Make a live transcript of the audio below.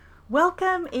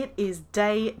Welcome, it is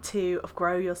day 2 of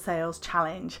Grow Your Sales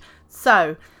Challenge.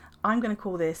 So I'm going to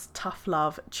call this Tough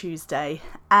Love Tuesday,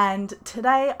 and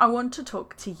today I want to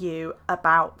talk to you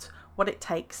about what it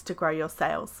takes to grow your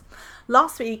sales.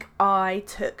 Last week I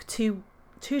took two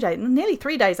days, nearly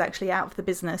 3 days actually, out of the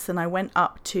business, and I went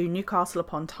up to Newcastle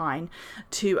upon Tyne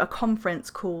to a conference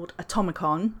called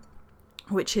Atomicon,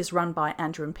 which is run by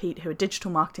Andrew and Pete, who are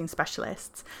digital marketing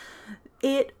specialists.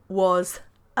 It was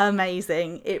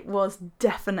amazing. It was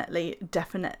definitely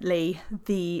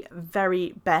the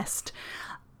very best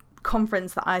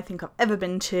conference that I think I've ever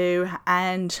been to,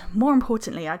 and more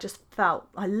importantly, I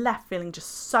left feeling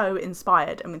just so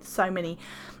inspired and with so many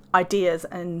ideas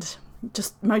and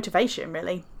just motivation,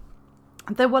 really.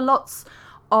 There were lots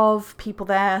of people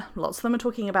there. Lots of them are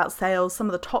talking about sales, some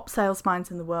of the top sales minds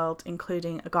in the world,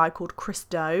 including a guy called Chris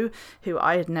Do, who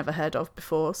I had never heard of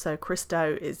before. So Chris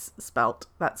Do is spelt,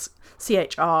 that's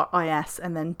Chris,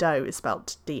 and then Do is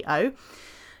spelt Do.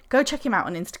 Go check him out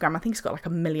on Instagram. I think he's got like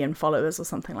 1 million followers or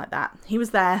something like that. He was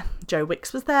there. Joe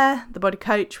Wicks was there, the body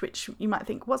coach, which you might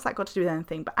think, what's that got to do with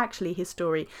anything? But actually his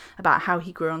story about how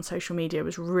he grew on social media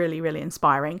was really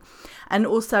inspiring. And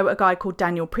also a guy called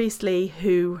Daniel Priestley,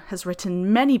 who has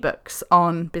written many books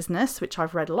on business, which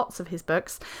I've read lots of his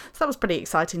books. So that was pretty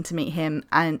exciting to meet him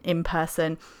and in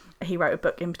person. He wrote a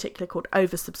book in particular called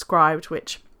Oversubscribed,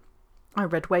 which I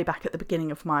read way back at the beginning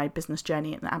of my business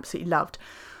journey and absolutely loved.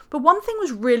 But one thing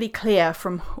was really clear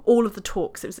from all of the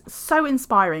talks. It was so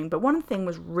inspiring, but one thing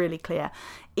was really clear.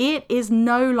 It is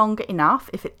no longer enough,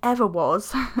 if it ever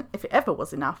was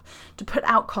enough, to put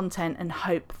out content and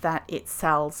hope that it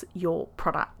sells your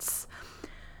products.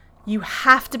 You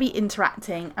have to be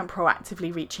interacting and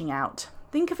proactively reaching out.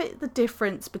 Think of it, the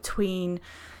difference between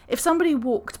if somebody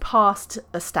walked past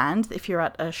a stand, if you're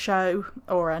at a show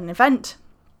or an event,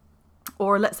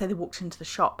 or let's say they walked into the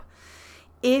shop.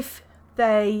 If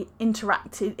they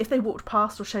walked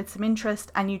past or showed some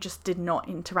interest and you just did not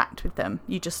interact with them,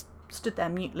 you just stood there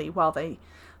mutely while they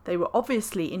were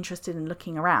obviously interested in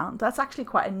looking around, that's actually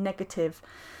quite a negative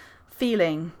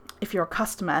feeling if you're a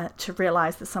customer, to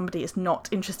realize that somebody is not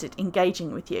interested in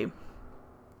engaging with you.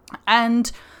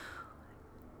 And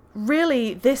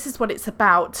really, this is what it's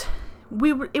about.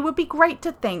 It would be great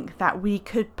to think that we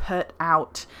could put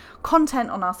out content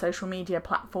on our social media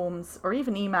platforms or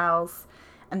even emails,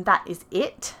 and that is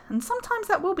it. And sometimes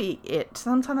that will be it.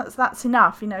 Sometimes that's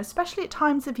enough, especially at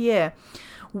times of the year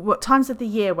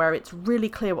where it's really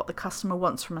clear what the customer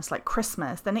wants from us, like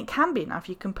Christmas, then it can be enough.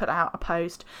 You can put out a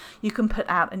post, you can put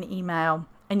out an email,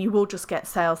 and you will just get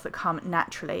sales that come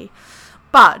naturally.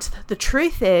 But the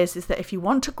truth is that if you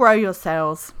want to grow your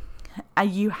sales,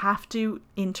 you have to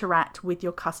interact with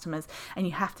your customers and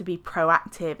you have to be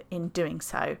proactive in doing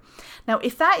so. Now,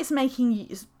 if that is making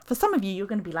you, for some of you, you're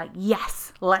going to be like,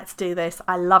 yes, let's do this.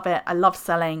 I love it. I love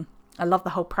selling. I love the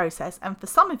whole process. And for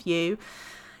some of you,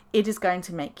 it is going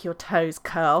to make your toes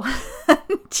curl.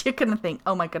 You're going to think,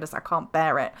 oh my goodness, I can't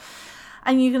bear it.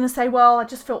 And you're going to say, well, I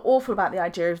just feel awful about the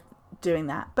idea of doing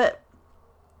that. But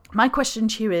my question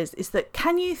to you is that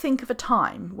can you think of a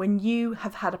time when you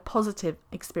have had a positive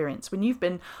experience, when you've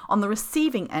been on the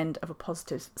receiving end of a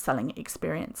positive selling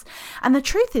experience? And the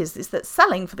truth is that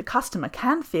selling for the customer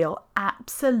can feel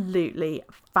absolutely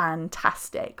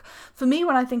fantastic. For me,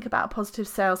 when I think about a positive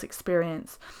sales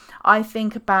experience, I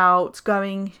think about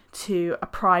going to a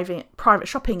private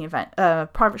shopping event,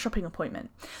 private shopping appointment.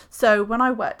 So when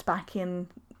I worked back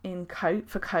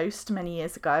for Coast many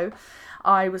years ago,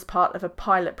 I was part of a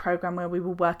pilot program where we were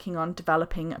working on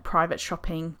developing a private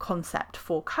shopping concept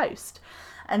for Coast.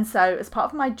 And so as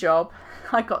part of my job,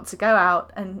 I got to go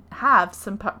out and have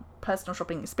some personal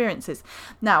shopping experiences.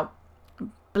 Now,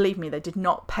 believe me, they did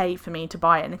not pay for me to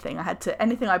buy anything.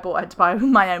 Anything I bought, I had to buy with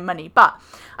my own money, but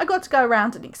I got to go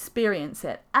around and experience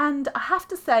it. And I have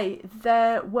to say,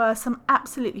 there were some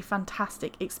absolutely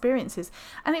fantastic experiences,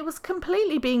 and it was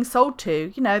completely being sold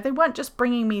to. They weren't just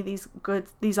bringing me these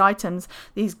goods, these items,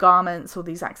 these garments or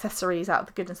these accessories out of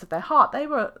the goodness of their heart. They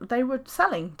were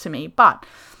selling to me, but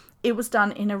it was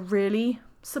done in a really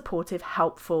supportive,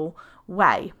 helpful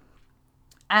way.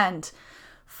 And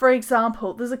for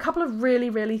example, there's a couple of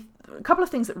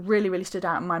things that really stood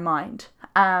out in my mind.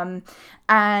 And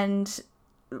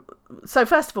so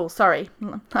first of all, sorry,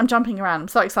 I'm jumping around. I'm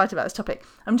so excited about this topic.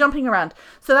 I'm jumping around.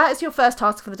 So that is your first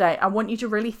task for the day. I want you to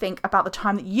really think about the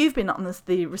time that you've been on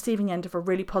the receiving end of a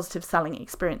really positive selling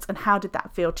experience, and how did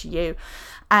that feel to you?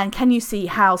 And can you see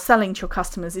how selling to your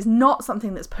customers is not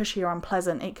something that's pushy or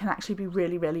unpleasant? It can actually be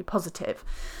really positive.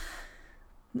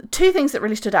 Two things that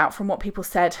really stood out from what people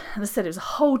said. And I said it was a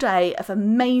whole day of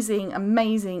amazing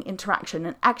interaction.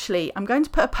 And actually, I'm going to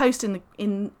put a post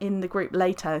in the group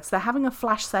later because they're having a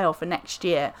flash sale for next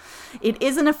year. It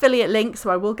is an affiliate link, so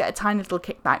I will get a tiny little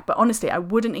kickback. But honestly, I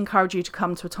wouldn't encourage you to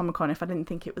come to Atomicon if I didn't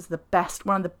think it was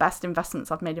one of the best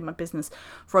investments I've made in my business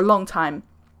for a long time.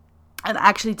 And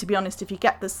actually, to be honest, if you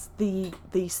get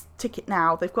the ticket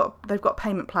now, they've got a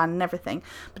payment plan and everything,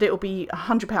 but it will be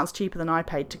 £100 cheaper than I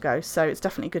paid to go. So it's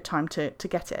definitely a good time to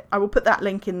get it. I will put that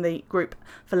link in the group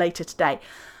for later today.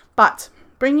 But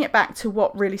bringing it back to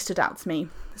what really stood out to me.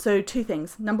 So two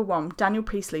things. Number one, Daniel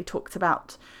Priestley talked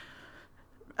about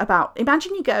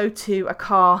imagine you go to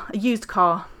a used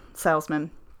car salesman.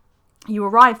 You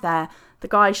arrive there, the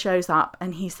guy shows up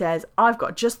and he says, "I've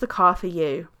got just the car for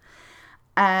you."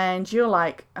 And you're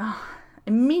like, oh,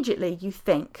 immediately you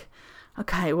think,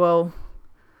 okay, well,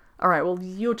 all right, well,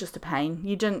 you're just a pain.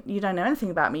 You don't know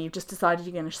anything about me. You've just decided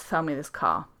you're going to sell me this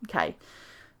car. Okay.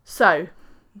 So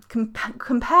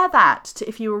compare that to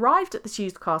if you arrived at this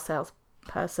used car sales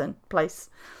place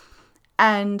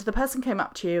and the person came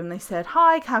up to you and they said,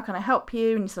 "Hi, how can I help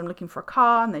you?" And you said, "I'm looking for a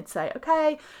car." And they'd say,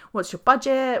 "Okay, what's your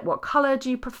budget? What color do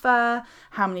you prefer?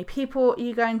 How many people are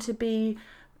you going to be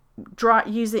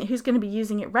who's going to be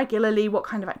using it regularly? What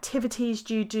kind of activities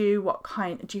do you do? What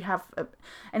kind do you have?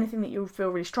 Anything that you feel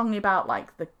really strongly about,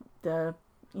 like the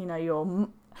your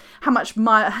how much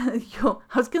I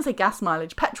was going to say gas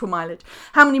mileage, petrol mileage,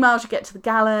 how many miles you get to the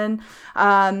gallon?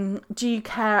 Do you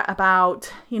care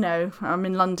about, I'm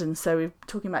in London, so we're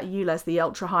talking about ULEZ, the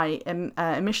ultra high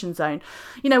emission zone.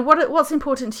 What's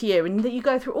important to you?" And that you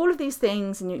go through all of these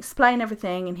things and you explain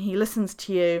everything, and he listens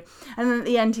to you, and then at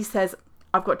the end he says,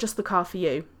 "I've got just the car for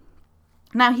you."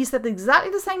 Now, he said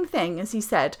exactly the same thing as he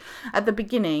said at the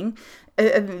beginning,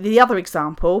 the other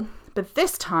example, but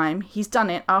this time he's done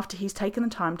it after he's taken the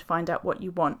time to find out what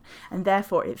you want, and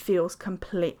therefore it feels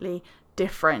completely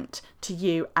different to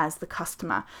you as the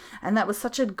customer. And that was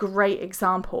such a great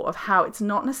example of how it's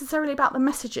not necessarily about the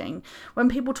messaging. When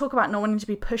people talk about not wanting to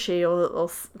be pushy or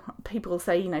people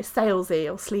say, salesy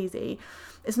or sleazy,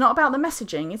 it's not about the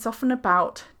messaging. It's often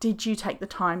about, did you take the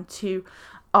time to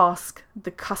ask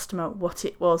the customer what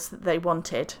it was that they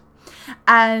wanted?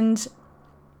 And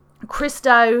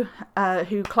Christo,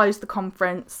 who closed the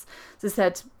conference, as I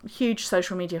said, huge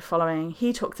social media following.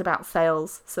 He talked about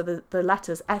sales, so the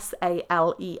letters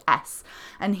SALES,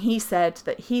 and he said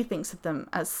that he thinks of them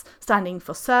as standing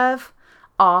for serve,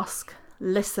 ask,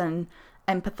 listen,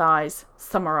 empathize,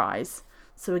 summarize.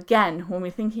 So again, when we're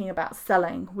thinking about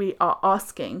selling, we are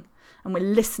asking and we're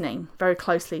listening very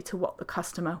closely to what the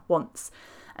customer wants.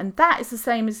 And that is the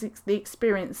same as the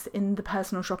experience in the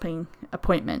personal shopping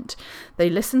appointment. They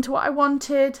listened to what I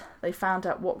wanted, they found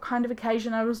out what kind of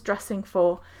occasion I was dressing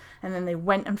for, and then they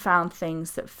went and found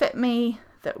things that fit me,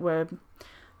 that were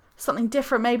something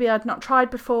different maybe I'd not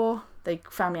tried before. They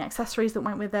found me accessories that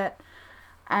went with it,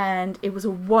 and it was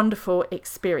a wonderful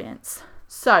experience.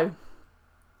 So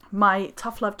my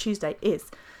Tough Love Tuesday is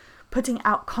putting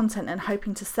out content and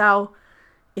hoping to sell.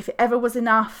 If it ever was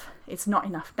enough, it's not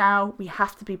enough now. We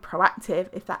have to be proactive.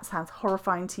 If that sounds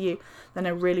horrifying to you, then I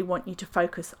really want you to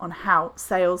focus on how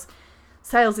sales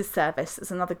is service is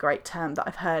another great term that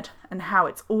I've heard, and how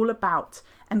it's all about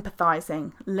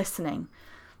empathizing, listening,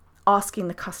 asking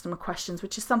the customer questions,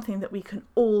 which is something that we can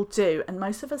all do, and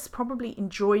most of us probably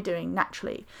enjoy doing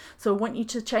naturally. So I want you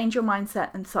to change your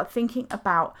mindset and start thinking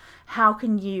about how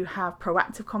can you have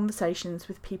proactive conversations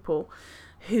with people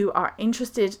who are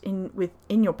interested in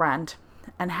your brand,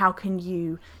 and how can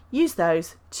you use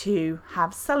those to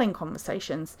have selling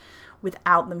conversations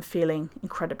without them feeling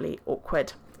incredibly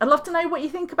awkward. I'd love to know what you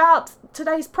think about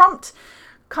today's prompt.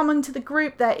 Come into the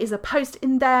group. There is a post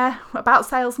in there about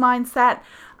sales mindset.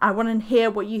 I want to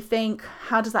hear what you think.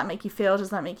 How does that make you feel?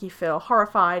 Does that make you feel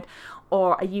horrified,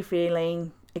 or are you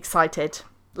feeling excited?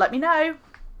 Let me know.